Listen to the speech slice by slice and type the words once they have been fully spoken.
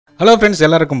Hello friends,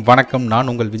 எல்லாருக்கும் வணக்கம். நான்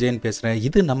உங்கள் விஜயன் பேசுறேன்.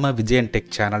 இது நம்ம விஜயன்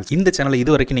டெக் சேனல். இந்த சேனலை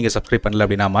இதுவரைக்கும் நீங்க சப்ஸ்கிரைப் பண்ணல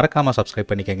அப்படினா மறக்காம சப்ஸ்கிரைப்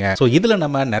பண்ணிக்கங்க. சோ இதுல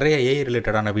நம்ம நிறைய AI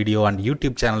ரிலேட்டடான வீடியோ and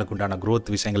YouTube சேனலுக்கு உண்டான growth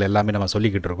விஷயங்கள் எல்லாமே நம்ம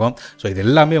சொல்லிக்கிட்டு இருக்கோம். சோ இது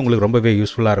எல்லாமே உங்களுக்கு ரொம்பவே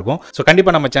யூஸ்ஃபுல்லா இருக்கும். சோ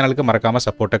கண்டிப்பா நம்ம சேனலுக்கு மறக்காம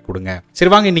சப்போர்ட் கொடுங்க.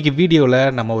 சரி வாங்க இன்னைக்கு வீடியோல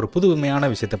நம்ம ஒரு புதுமையான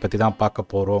விஷயத்தை பத்தி தான் பார்க்க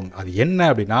போறோம். அது என்ன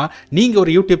அப்படினா நீங்க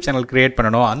ஒரு YouTube சேனல் கிரியேட்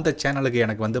பண்ணனும். அந்த சேனலுக்கு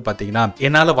எனக்கு வந்து பாத்தீங்கன்னா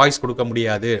என்னால வாய்ஸ் கொடுக்க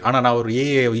முடியாது. ஆனா நான் ஒரு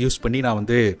AI யூஸ் பண்ணி நான்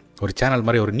வந்து ஒரு சேனல்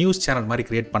மாதிரி ஒரு நியூஸ் சேனல் மாதிரி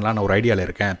கிரியேட் பண்ணலாம்னு ஒரு ஐடியாவில்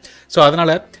இருக்கேன். ஸோ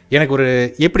அதனால் எனக்கு ஒரு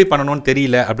எப்படி பண்ணணும்னு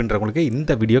தெரியல அப்படின்றவங்களுக்கு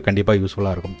இந்த வீடியோ கண்டிப்பாக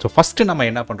யூஸ்ஃபுல்லாக இருக்கும். ஸோ ஃபஸ்ட்டு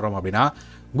நம்ம என்ன பண்ணுறோம் அப்படின்னா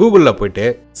கூகுளில் போய்ட்டு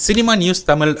சினிமா நியூஸ்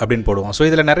தமிழ் அப்படின்னு போடுவோம். ஸோ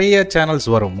இதில் நிறைய சேனல்ஸ்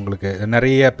வரும், உங்களுக்கு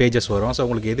நிறைய பேஜஸ் வரும். ஸோ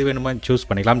உங்களுக்கு எது வேணுமோ சூஸ்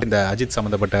பண்ணிக்கலாம். இந்த அஜித்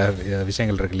சம்மந்தப்பட்ட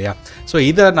விஷயங்கள் இருக்கு இல்லையா, ஸோ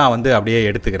இதை நான் வந்து அப்படியே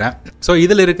எடுத்துக்கிறேன். ஸோ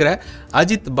இதில் இருக்கிற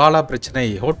அஜித் பாலா பிரச்சனை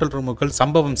ஹோட்டல் ரூமுக்குள்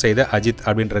சம்பவம் செய்த அஜித்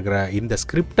அப்படின்ற இந்த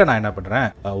ஸ்கிரிப்டை நான் என்ன பண்ணுறேன்,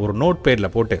 ஒரு நோட்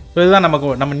பேடில் போட்டு, ஸோ இதுதான்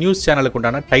நம்ம நியூஸ் சேனலுக்கு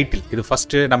உண்டான டைட்டில். இது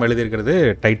ஃபஸ்ட்டு நம்ம எழுதியிருக்கிறது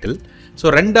டைட்டில். ஸோ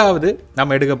ரெண்டாவது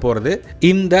நம்ம எடுக்க போகிறது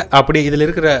இந்த அப்படியே இதில்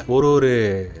இருக்கிற ஒரு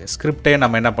ஸ்கிரிப்டை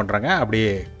நம்ம என்ன பண்ணுறாங்க அப்படியே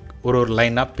ஒரு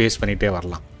லைனாக பேஸ்ட் பண்ணிகிட்டே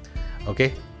வரலாம். ஓகே,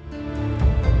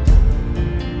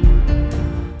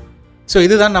 ஸோ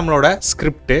இதுதான் நம்மளோட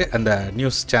ஸ்கிரிப்ட். அந்த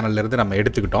நியூஸ் சேனல்லேருந்து நம்ம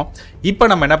எடுத்துக்கிட்டோம். இப்போ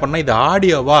நம்ம என்ன பண்ணோம், இது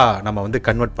ஆடியோவாக நம்ம வந்து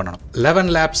கன்வெர்ட் பண்ணணும்.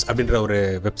 11 லேப்ஸ் அப்படின்ற ஒரு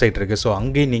வெப்சைட் இருக்குது. ஸோ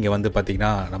அங்கேயும் நீங்கள் வந்து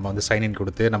பார்த்தீங்கன்னா நம்ம வந்து சைன்இன்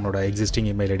கொடுத்து நம்மளோட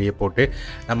எக்ஸிஸ்டிங் இமெயில் ஐடியை போட்டு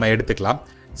நம்ம எடுத்துக்கலாம்.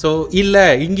 ஸோ இல்லை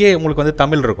இங்கே உங்களுக்கு வந்து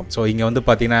தமிழ் இருக்கும். ஸோ இங்கே வந்து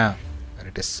பார்த்தீங்கன்னா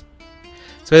இட் இஸ்,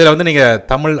 ஸோ இதில் வந்து நீங்கள்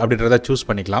தமிழ் அப்படின்றத சூஸ்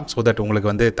பண்ணிக்கலாம். ஸோ தட் உங்களுக்கு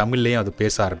வந்து தமிழ்லேயும் அது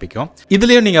பேச ஆரம்பிக்கும்.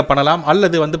 இதுலேயும் நீங்கள் பண்ணலாம்.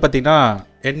 அல்லது வந்து பார்த்தீங்கன்னா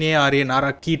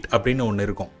NARA கீட் அப்படின்னு ஒன்று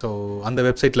இருக்கும். ஸோ அந்த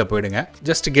வெப்சைட்டில் போயிடுங்க.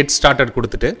 ஜஸ்ட் கெட் ஸ்டார்டட்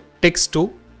கொடுத்துட்டு text to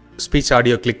speech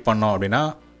audio click பண்ணோம் அப்படின்னா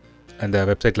அந்த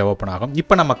வெப்சைட்டில் ஓப்பன் ஆகும்.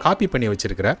 இப்போ நம்ம காப்பி பண்ணி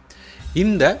வச்சுருக்கிற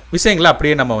இந்த விஷயங்களை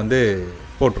அப்படியே நம்ம வந்து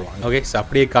போட்டுருவோம். ஓகே, ஸோ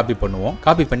அப்படியே காப்பி பண்ணுவோம்.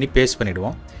 காப்பி பண்ணி பேஸ்ட்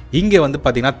பண்ணிவிடுவோம். இங்கே வந்து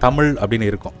பார்த்திங்கன்னா தமிழ் அப்படின்னு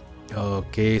இருக்கும்.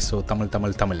 Okay, so Tamil.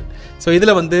 ஸோ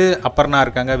இதில் வந்து அப்பர்ணா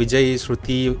இருக்காங்க, விஜய்,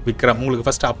 ஸ்ருதி, விக்ரம். உங்களுக்கு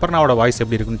ஃபர்ஸ்ட் அப்பர்ணாவோட வாய்ஸ்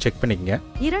எப்படி இருக்குன்னு செக் பண்ணிக்கங்க.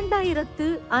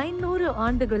 2500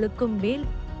 ஆண்டுகளுக்கும் மேல்.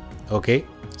 ஓகே,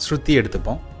 ஸ்ருதி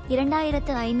எடுத்துப்போம்.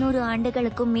 2500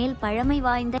 ஆண்டுகளுக்கும் மேல் பழமை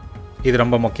வாய்ந்த. இது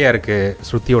ரொம்ப மொக்கையாக இருக்குது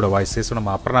ஸ்ருதியோட வாய்ஸ். ஸோ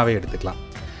நம்ம அப்பர்ணாவே எடுத்துக்கலாம்.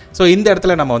 ஸோ இந்த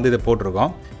இடத்துல நம்ம வந்து இதை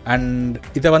போட்டிருக்கோம். அண்ட்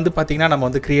இதை வந்து பார்த்தீங்கன்னா நம்ம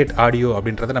வந்து கிரியேட் ஆடியோ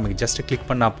அப்படின்றத நமக்கு ஜஸ்ட் கிளிக்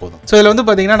பண்ணால் போதும். ஸோ இதில் வந்து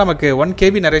பார்த்தீங்கன்னா நமக்கு 1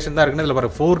 KB நரேஷன் தான் இருக்குன்னு, இதில் வர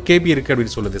 4 KB இருக்குது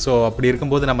அப்படின்னு சொல்லுது. ஸோ அப்படி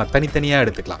இருக்கும்போது நம்ம தனித்தனியாக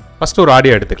எடுத்துக்கலாம். ஃபஸ்ட்டு ஒரு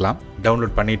ஆடியோ எடுத்துக்கலாம்.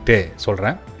 டவுன்லோட் பண்ணிவிட்டு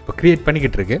சொல்கிறேன். இப்போ கிரியேட்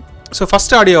பண்ணிக்கிட்டு இருக்கு. ஸோ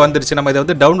ஃபஸ்ட் ஆடியோ வந்துருச்சு. நம்ம இதை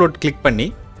வந்து டவுன்லோட் கிளிக் பண்ணி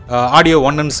ஆடியோ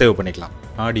 1ன்னு சேவ் பண்ணிக்கலாம்.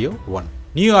 ஆடியோ 1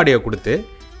 நியூ ஆடியோ கொடுத்து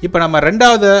இப்போ நம்ம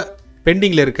ரெண்டாவது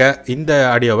பெண்டிங்கில் இருக்க இந்த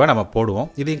ஆடியோவை நம்ம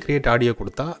போடுவோம். இதையும் கிரியேட் ஆடியோ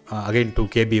கொடுத்தா அகைன் 2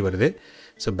 KB வருது.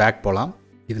 ஸோ பேக் போகலாம்.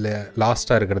 இதில்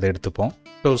லாஸ்ட்டாக இருக்கிறத எடுத்துப்போம்.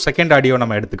 ஸோ செகண்ட் ஆடியோ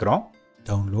நம்ம எடுத்துக்கிறோம்.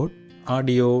 டவுன்லோட்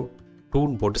ஆடியோ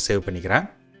 2ன்னு போட்டு சேவ் பண்ணிக்கிறேன்.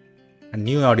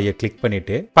 நியூ ஆடியோ கிளிக்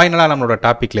பண்ணிவிட்டு ஃபைனலாக நம்மளோட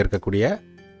டாப்பிக்கில் இருக்கக்கூடிய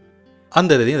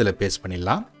அந்த இதையும் இதில் பேஸ்ட்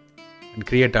பண்ணிடலாம்.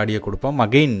 கிரியேட் ஆடியோ கொடுப்போம்.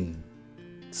 அகெயின்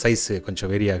சைஸு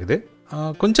கொஞ்சம் வெரி ஆகுது.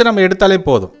 கொஞ்சம் நம்ம எடுத்தாலே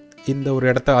போதும். இந்த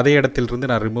ஒரு அதே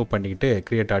இடத்திலிருந்து நான் ரிமூவ் பண்ணிக்கிட்டு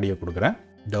கிரியேட் ஆடியோ கொடுக்குறேன்.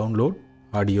 டவுன்லோட்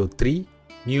ஆடியோ 3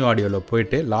 நியூ ஆடியோவில்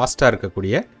போயிட்டு லாஸ்ட்டாக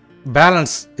இருக்கக்கூடிய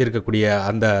பேலன்ஸ் இருக்கக்கூடிய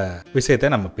அந்த விஷயத்தை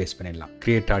நம்ம பேஸ்ட் பண்ணிடலாம்.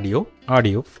 Create audio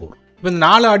 4. இப்போ இந்த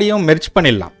 4 ஆடியோ மெர்ஜ்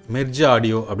பண்ணிடலாம். மெர்ஜ்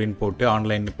ஆடியோ அப்படின்னு போட்டு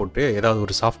ஆன்லைன் போட்டு ஏதாவது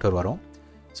ஒரு சாஃப்ட்வேர் வரும்.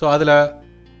 ஸோ அதில்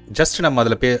ஜஸ்ட் நம்ம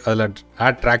அதில்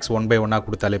ஆட் ட்ராக்ஸ் 1 by 1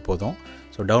 கொடுத்தாலே போதும்.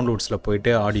 ஸோ டவுன்லோட்ஸில்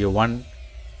போயிட்டு audio 1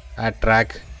 add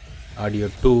track, audio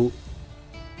 2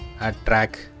 add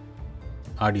track,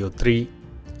 audio 3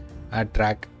 add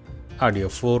track, audio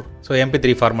 4. So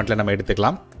MP3 ஃபார்மேட்டில் நம்ம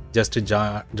எடுத்துக்கலாம். ஜஸ்ட்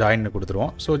ஜாயின்னு கொடுத்துருவோம்.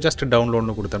 ஸோ ஜஸ்ட்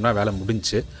டவுன்லோட்னு கொடுத்தோம்னா வேலை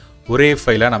முடிஞ்சு ஒரே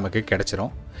ஃபைலாக நமக்கு கிடைச்சிரும்.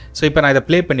 ஸோ இப்போ நான் இதை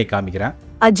ப்ளே பண்ணி காமிக்கிறேன்.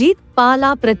 அஜித்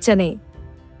பாலா பிரச்சனை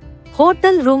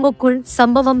ஹோட்டல் ரூமுக்குள்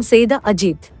சம்பவம் செய்த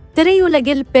அஜித்.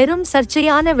 திரையுலகில் பெரும்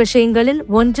சர்ச்சையான விஷயங்களில்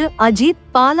ஒன்று அஜித்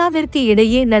பாலாவிற்கு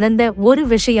இடையே நடந்த ஒரு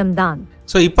விஷயம்தான்.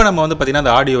 ஸோ இப்போ நம்ம வந்து பார்த்தீங்கன்னா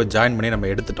அந்த ஆடியோ ஜாயின் பண்ணி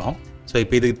நம்ம எடுத்துட்டோம். ஸோ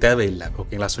இப்போ இதுக்கு தேவையில்லை.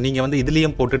 ஓகேங்களா? ஸோ நீங்கள் வந்து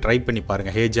இதுலேயும் போட்டு ட்ரை பண்ணி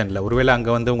பாருங்கள். ஹேஜனில் ஒருவேளை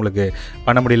அங்கே வந்து உங்களுக்கு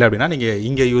பண்ண முடியல அப்படின்னா நீங்கள்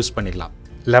இங்கே யூஸ் பண்ணிடலாம்.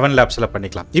 11 லேப்ஸில்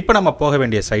பண்ணிக்கலாம். இப்போ நம்ம போக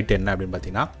வேண்டிய சைட் என்ன அப்படின்னு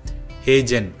பார்த்தீங்கன்னா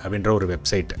ஹேஜன் அப்படின்ற ஒரு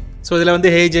வெப்சைட். ஸோ இதில் வந்து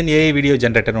ஹேஜன் AI வீடியோ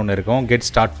ஜென்ரேட்டர்னு ஒன்று இருக்கும். கெட்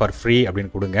ஸ்டார்ட் ஃபார் ஃப்ரீ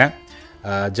அப்படின்னு கொடுங்க.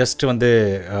 ஜஸ்ட் வந்து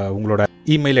உங்களோட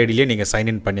இமெயில் ஐடியிலே நீங்கள்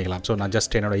சைன்இன் பண்ணிக்கலாம். ஸோ நான்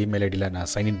ஜஸ்ட் என்னோட இமெயில் ஐடியில்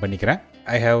நான் சைன்இன் பண்ணிக்கிறேன்.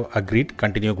 ஐ ஹவ் அக்ரீட்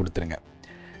கண்டினியூ கொடுத்துருங்க.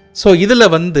 ஸோ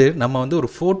இதில் வந்து நம்ம வந்து ஒரு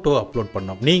ஃபோட்டோ அப்லோட்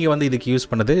பண்ணோம். நீங்கள் வந்து இதுக்கு யூஸ்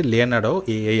பண்ணது லியனார்டோ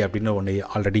AI அப்படின்னு ஒன்று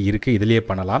ஆல்ரெடி இருக்குது. இதிலேயே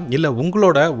பண்ணலாம். இல்லை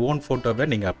உங்களோட ஓன் ஃபோட்டோவை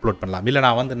நீங்கள் அப்லோட் பண்ணலாம். இல்லை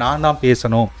நான் தான்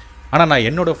பேசணும், ஆனால் நான்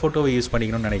என்னோடய ஃபோட்டோவை யூஸ்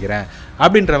பண்ணிக்கணும்னு நினைக்கிறேன்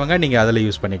அப்படின்றவங்க நீங்கள் அதில்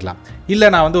யூஸ் பண்ணிக்கலாம். இல்லை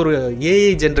நான் வந்து ஒரு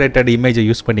AI ஜென்ரேட்டட் இமேஜை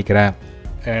யூஸ் பண்ணிக்கிறேன்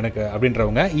எனக்கு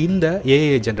அப்படின்றவங்க இந்த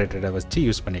AI ஜென்ரேட்டடை வச்சு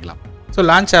யூஸ் பண்ணிக்கலாம். ஸோ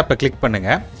லான்ச் ஆப்பை கிளிக்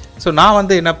பண்ணுங்கள். ஸோ நான்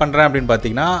வந்து என்ன பண்ணுறேன் அப்படின்னு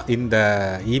பார்த்தீங்கன்னா இந்த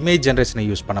இமேஜ் ஜென்ரேஷனை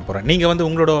யூஸ் பண்ண போகிறேன். நீங்கள் வந்து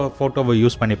உங்களோட ஃபோட்டோவை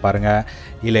யூஸ் பண்ணி பாருங்கள்,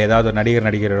 இல்லை ஏதாவது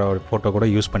நடிகரோட ஃபோட்டோ கூட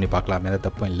யூஸ் பண்ணி பார்க்கலாம், எந்த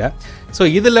தப்பும் இல்லை. ஸோ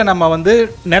இதில் நம்ம வந்து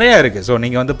நிறையா இருக்குது. ஸோ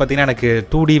நீங்கள் வந்து பார்த்தீங்கன்னா எனக்கு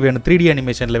 2D வேணும், 3D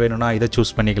அனிமேஷனில் வேணும்னா இதை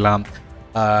சூஸ் பண்ணிக்கலாம்,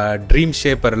 ட்ரீம்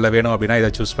ஷேப்பரில் வேணும் அப்படின்னா இதை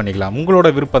சூஸ் பண்ணிக்கலாம், உங்களோட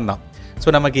விருப்பம் தான். ஸோ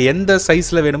நமக்கு எந்த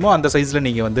சைஸில் வேணுமோ அந்த சைஸில்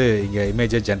நீங்கள் வந்து இங்கே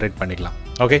இமேஜை ஜென்ரேட் பண்ணிக்கலாம்.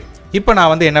 ஓகே, இப்போ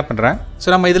நான் வந்து என்ன பண்ணுறேன், ஸோ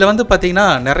நம்ம இதில் வந்து பார்த்திங்கன்னா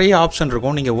நிறைய ஆப்ஷன்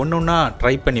இருக்கும், நீங்கள் ஒன்று ஒன்றா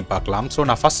ட்ரை பண்ணி பார்க்கலாம். ஸோ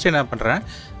நான் ஃபஸ்ட் என்ன பண்ணுறேன்,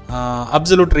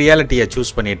 அப்சல்யூட் ரியாலிட்டியை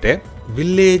சூஸ் பண்ணிவிட்டு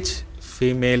வில்லேஜ்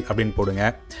ஃபீமேல் அப்படின்னு போடுங்க.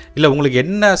 இல்லை உங்களுக்கு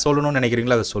என்ன சொல்லணும்னு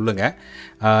நினைக்கிறீங்களோ அதை சொல்லுங்கள்.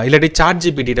 இல்லாட்டி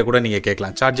சாட்ஜிபிடிட்ட கூட நீங்கள்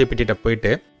கேட்கலாம். சாட்ஜிபிடிட்ட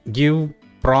போயிட்டு give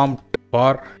prompt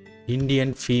for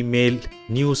Indian female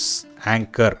news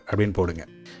anchor அப்படின்னு போடுங்க.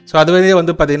 ஸோ அதுவே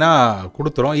வந்து பார்த்திங்கன்னா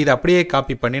கொடுத்துரும். இதை அப்படியே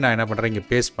காப்பி பண்ணி நான் என்ன பண்ணுறேன், இங்கே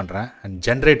பேஸ்ட் பண்ணுறேன் அண்ட்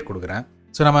ஜென்ரேட் கொடுக்குறேன்.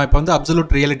 ஸோ நம்ம இப்போ வந்து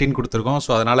அப்சல்யூட் ரியாலிட்டின்னு கொடுத்துருக்கோம்.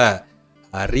 ஸோ அதனால்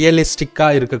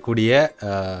ரியலிஸ்டிக்காக இருக்கக்கூடிய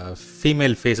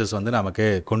ஃபீமேல் ஃபேஸஸ் வந்து நமக்கு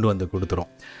கொண்டு வந்து கொடுத்துரும்.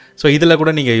 ஸோ இதில்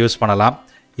கூட நீங்கள் யூஸ் பண்ணலாம்.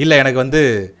 இல்லை எனக்கு வந்து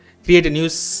create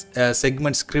news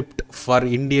segment script for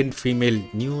Indian female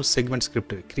news segment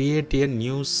script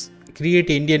create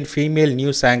Indian female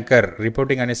news anchor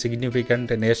reporting on a significant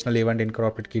national event,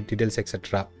 incorporate key details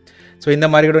etc. So இந்த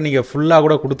மாதிரி கூட நீங்கள் ஃபுல்லாக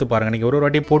கூட கொடுத்து பாருங்கள். நீங்கள் ஒரு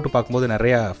வாட்டி போட்டு பார்க்கும்போது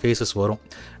நிறையா ஃபேஸஸ் வரும்.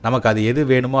 நமக்கு அது எது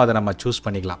வேணுமோ அதை நம்ம சூஸ்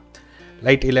பண்ணிக்கலாம்.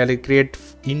 இல்லை கிரியேட்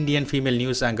இந்தியன் ஃபீமேல்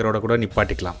நியூஸ் ஆங்கரோட கூட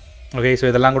நிப்பாட்டிக்கலாம். ஓகே, ஸோ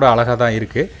இதெல்லாம் கூட அழகாக தான்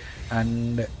இருக்குது.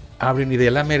 அண்ட் அப்படின்னு இது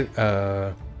எல்லாமே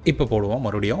இப்போ போடுவோம்,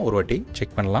 மறுபடியும் ஒரு வாட்டி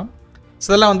செக் பண்ணலாம். ஸோ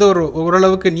இதெல்லாம் வந்து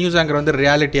ஓரளவுக்கு நியூஸ் ஆங்கர் வந்து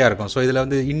ரியாலிட்டியாக இருக்கும். ஸோ இதில்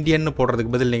வந்து இந்தியன்னு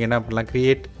போடுறதுக்கு பதில் நீங்கள் என்ன பண்ணலாம்,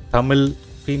 create Tamil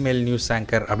female news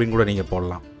anchor அப்படின்னு கூட நீங்கள்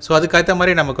போடலாம். ஸோ அதுக்கேற்ற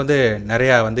மாதிரி நமக்கு வந்து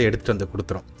நிறையா வந்து எடுத்துகிட்டு வந்து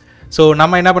கொடுத்துரும். ஸோ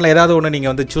நம்ம என்ன பண்ணலாம், ஏதாவது ஒன்று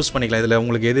நீங்கள் வந்து சூஸ் பண்ணிக்கலாம். இதில்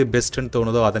உங்களுக்கு எது பெஸ்ட்டுன்னு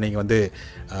தோணுதோ அதை நீங்கள் வந்து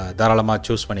தாராளமாக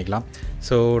சூஸ் பண்ணிக்கலாம்.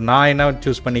 ஸோ நான் என்ன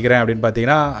சூஸ் பண்ணிக்கிறேன் அப்படின்னு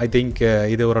பார்த்தீங்கன்னா, ஐ திங்க்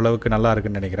இது ஓரளவுக்கு நல்லா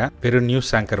இருக்குன்னு நினைக்கிறேன். வெறும்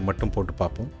நியூஸ் ஆங்கர் மட்டும் போட்டு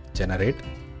பார்ப்போம். Generate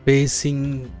facing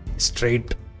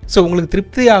straight. ஸோ உங்களுக்கு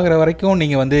திருப்தி ஆகிற வரைக்கும்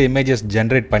நீங்கள் வந்து இமேஜஸ்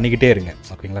ஜென்ரேட் பண்ணிக்கிட்டே இருங்க.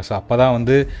 ஓகேங்களா? ஸோ அப்போ தான்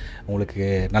வந்து உங்களுக்கு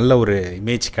நல்ல ஒரு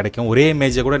இமேஜ் கிடைக்கும். ஒரே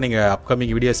இமேஜை கூட நீங்கள்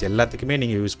அப்கமிங் வீடியோஸ் எல்லாத்துக்குமே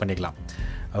நீங்கள் யூஸ் பண்ணிக்கலாம்.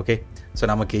 ஓகே, ஸோ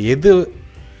நமக்கு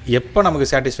எப்போ நமக்கு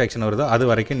சாட்டிஸ்ஃபேக்ஷன் வருதோ அது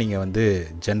வரைக்கும் நீங்கள் வந்து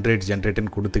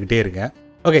ஜென்ரேட்டுன்னு கொடுத்துக்கிட்டே இருங்க.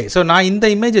 ஓகே, ஸோ நான் இந்த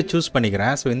இமேஜை சூஸ்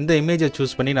பண்ணிக்கிறேன். ஸோ இந்த இமேஜை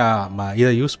சூஸ் பண்ணி நான்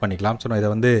இதை யூஸ் பண்ணிக்கலாம். ஸோ நான் இதை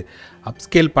வந்து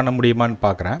அப்ஸ்கேல் பண்ண முடியுமான்னு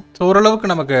பார்க்குறேன். ஸோ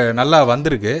ஓரளவுக்கு நமக்கு நல்லா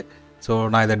வந்திருக்கு. ஸோ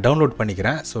நான் இதை டவுன்லோட்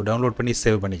பண்ணிக்கிறேன். ஸோ டவுன்லோட் பண்ணி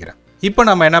சேவ் பண்ணிக்கிறேன். இப்போ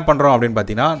நம்ம என்ன பண்ணுறோம் அப்படின்னு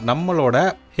பார்த்தீங்கன்னா, நம்மளோட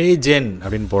ஹேஜென்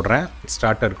அப்படின்னு போடுறேன்,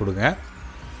 ஸ்டார்டர் கொடுங்க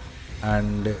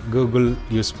அண்ட் கூகுள்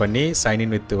யூஸ் பண்ணி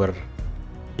sign in with your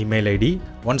email ID.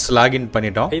 Once login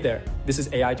பண்ணிட்டோம். Hey there, this is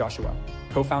AI Joshua,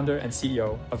 co-founder and CEO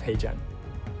of HeyGen.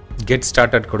 Get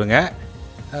started கொடுங்க.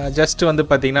 ஜஸ்ட் வந்து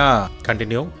பார்த்தீங்கன்னா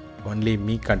கண்டினியூ, ஒன்லி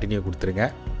மீ கண்டினியூ கொடுத்துருங்க.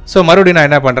 ஸோ மறுபடியும் நான்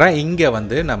என்ன பண்ணுறேன், இங்கே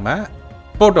வந்து நம்ம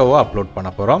ஃபோட்டோவை அப்லோட் பண்ண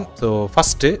போகிறோம். ஸோ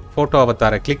ஃபஸ்ட்டு ஃபோட்டோ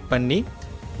அவதாரை கிளிக் பண்ணி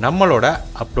நம்மளோட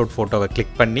அப்லோட் ஃபோட்டோவை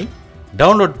கிளிக் பண்ணி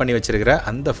டவுன்லோட் பண்ணி வச்சுருக்கிற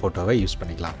அந்த ஃபோட்டோவை யூஸ்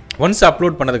பண்ணிக்கலாம். ஒன்ஸ்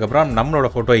அப்லோட் பண்ணதுக்கப்புறம் நம்மளோட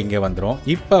ஃபோட்டோ இங்கே வந்துடும்.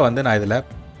 இப்போ வந்து நான் இதில்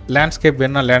லேண்ட்ஸ்கேப்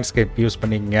வேணுன்னா லேண்ட்ஸ்கேப் யூஸ்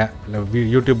பண்ணிக்கங்க. இல்லை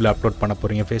யூடியூப்பில் அப்லோட் பண்ண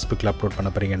போகிறீங்க, ஃபேஸ்புக்கில் அப்லோட்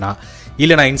பண்ண போகிறீங்கன்னா,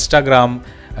 இல்லை நான் இன்ஸ்டாகிராம்,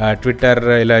 ட்விட்டர்,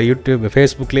 இல்லை யூடியூப்,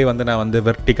 ஃபேஸ்புக்லேயே வந்து நான் வந்து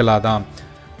வெர்டிக்கலாக தான்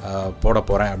போட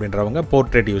போகிறேன் அப்படின்றவங்க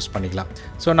போர்ட்ரேட் யூஸ் பண்ணிக்கலாம்.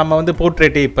 ஸோ நம்ம வந்து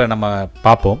போர்ட்ரேட்டே இப்போ நம்ம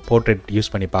பார்ப்போம். போர்ட்ரேட் யூஸ்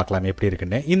பண்ணி பார்க்கலாம் எப்படி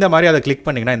இருக்குன்னு. இந்த மாதிரி அதை கிளிக்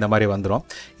பண்ணிங்கன்னா இந்த மாதிரி வந்துடும்.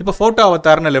 இப்போ ஃபோட்டோ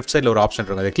அவதார்னு லெஃப்ட் சைடில் ஒரு ஆப்ஷன்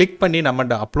இருக்கும். அதை கிளிக் பண்ணி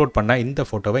நம்ம அப்லோட் பண்ணால் இந்த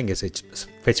ஃபோட்டோவை இங்கே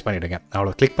ஃபெச் பண்ணிவிடுங்க.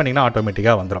 அவ்வளோ கிளிக் பண்ணிங்கன்னா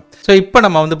ஆட்டோமேட்டிக்காக வந்துடும். ஸோ இப்போ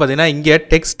நம்ம வந்து பார்த்திங்கன்னா இங்கே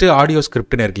டெக்ஸ்ட் ஆடியோ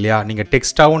ஸ்கிரிப்ட்னு இருக்கு இல்லையா, நீங்கள்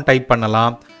டெக்ஸ்ட்டாகவும் டைப்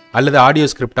பண்ணலாம் அல்லது ஆடியோ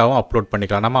ஸ்கிரிப்டாகவும் அப்லோட்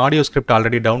பண்ணிக்கலாம். நம்ம ஆடியோ ஸ்கிரிப்ட்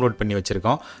ஆல்ரெடி டவுன்லோட் பண்ணி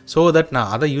வச்சுருக்கோம். ஸோ தட்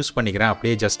நான் அதை யூஸ் பண்ணிக்கிறேன்.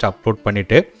 அப்படியே ஜஸ்ட் அப்லோட்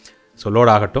பண்ணிவிட்டு ஸோ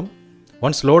லோட் ஆகட்டும்.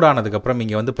 ஒன்ஸ் லோட் ஆனதுக்கப்புறம்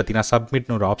இங்கே வந்து பார்த்தீங்கன்னா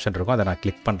சப்மிட்னு ஒரு ஆப்ஷன் இருக்கும். அதை நான்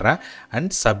கிளிக் பண்ணுறேன்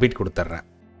அண்ட் சப்மிட் கொடுத்துட்றேன்.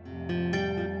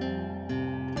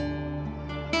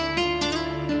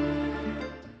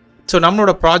 ஸோ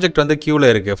நம்மளோட ப்ராஜெக்ட் வந்து க்யூவில்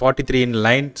இருக்குது, 43 in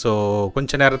line. ஸோ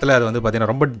கொஞ்சம் நேரத்தில் அது வந்து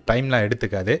பார்த்திங்கன்னா ரொம்ப டைம்லாம்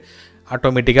எடுத்துக்காது,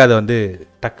 ஆட்டோமேட்டிக்காக அது வந்து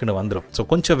டக்குன்னு வந்துடும். ஸோ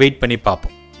கொஞ்சம் வெயிட் பண்ணி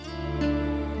பார்ப்போம்.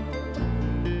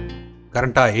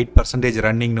 கரண்ட்டாக 8%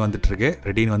 ரன்னிங்னு வந்துட்டுருக்கு,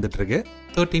 ரெடின்னு வந்துட்டுருக்கு.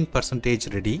 13%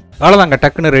 ரெடி. அவ்வளோதாங்க,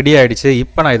 டக்குன்னு ரெடி ஆகிடுச்சு.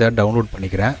 இப்போ நான் இதை டவுன்லோட்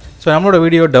பண்ணிக்கிறேன். ஸோ நம்மளோட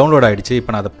வீடியோ டவுன்லோட் ஆகிடுச்சு.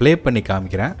 இப்போ நான் அதை ப்ளே பண்ணி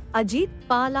காமிக்கிறேன். அஜித்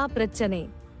பாலா பிரச்சனை.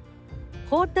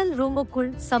 ஹோட்டல் ரூமுக்குள்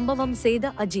சம்பவம்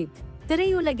செய்த அஜித்.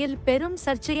 திரையுலகில் பெரும்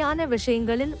சர்ச்சையான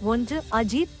விஷயங்களில் ஒன்று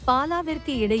அஜித்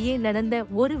பாலாவிற்கு இடையே நடந்த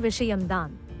ஒரு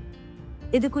விஷயம்தான்.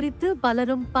 இது குறித்து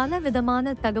பலரும் பல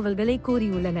விதமான தகவல்களை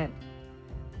கூறியுள்ளனர்.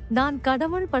 நான்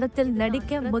கடவுள் படத்தில்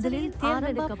நடிக்க முதலில்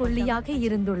ஆரம்ப புள்ளியாக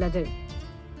இருந்துள்ளது.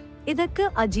 இதற்கு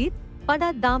அஜித்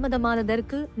பட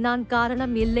தாமதமானதற்கு நான்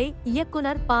காரணம் இல்லை,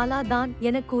 இயக்குனர் பாலா தான்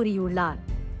என கூறியுள்ளார்.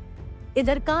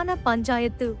 இதற்கான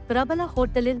பஞ்சாயத்து பிரபல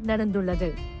ஹோட்டலில் நடந்துள்ளது.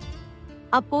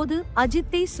 அப்போது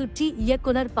அஜித்தை சுற்றி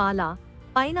இயக்குனர் பாலா,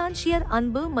 பைனான்சியர்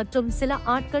அன்பு மற்றும் சில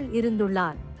ஆட்கள்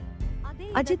இருந்துள்ளார்.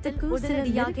 அஜித்துக்கு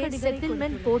உடனடியாக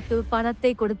செட்டில்மெண்ட் போட்டு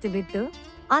பணத்தை கொடுத்துவிட்டு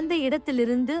அந்த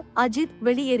இடத்திலிருந்து அஜித்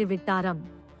வெளியேறிவிட்டாராம்.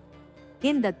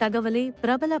 இந்த தகவலை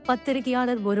பிரபல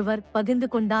பத்திரிகையாளர் ஒருவர் பகிர்ந்து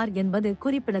கொண்டார் என்பது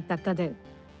குறிப்பிடத்தக்கது.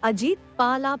 அஜித்,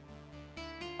 பாலா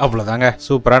அவ்வளோதாங்க,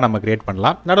 சூப்பராக நம்ம கிரியேட்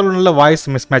பண்ணலாம். நடுவில் நல்ல வாய்ஸ்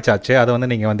மிஸ்மேட்ச் ஆச்சு. அதை வந்து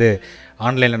நீங்கள் வந்து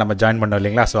ஆன்லைனில் நம்ம ஜாயின் பண்ணோம்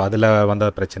இல்லைங்களா, ஸோ அதில் வந்த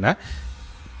பிரச்சனை.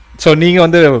 ஸோ நீங்கள்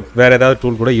வந்து வேறு ஏதாவது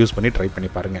டூல் கூட யூஸ் பண்ணி ட்ரை பண்ணி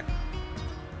பாருங்கள்.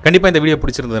 கண்டிப்பாக இந்த வீடியோ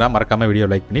பிடிச்சிருந்ததுன்னா மறக்காமல் வீடியோ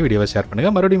லைக் பண்ணி வீடியோவை ஷேர்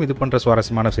பண்ணுங்கள். மறுபடியும் இது போன்ற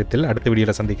சுவாரஸ்யமான விஷயத்தில் அடுத்த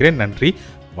வீடியோவில் சந்திக்கிறேன். நன்றி,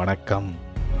 வணக்கம்.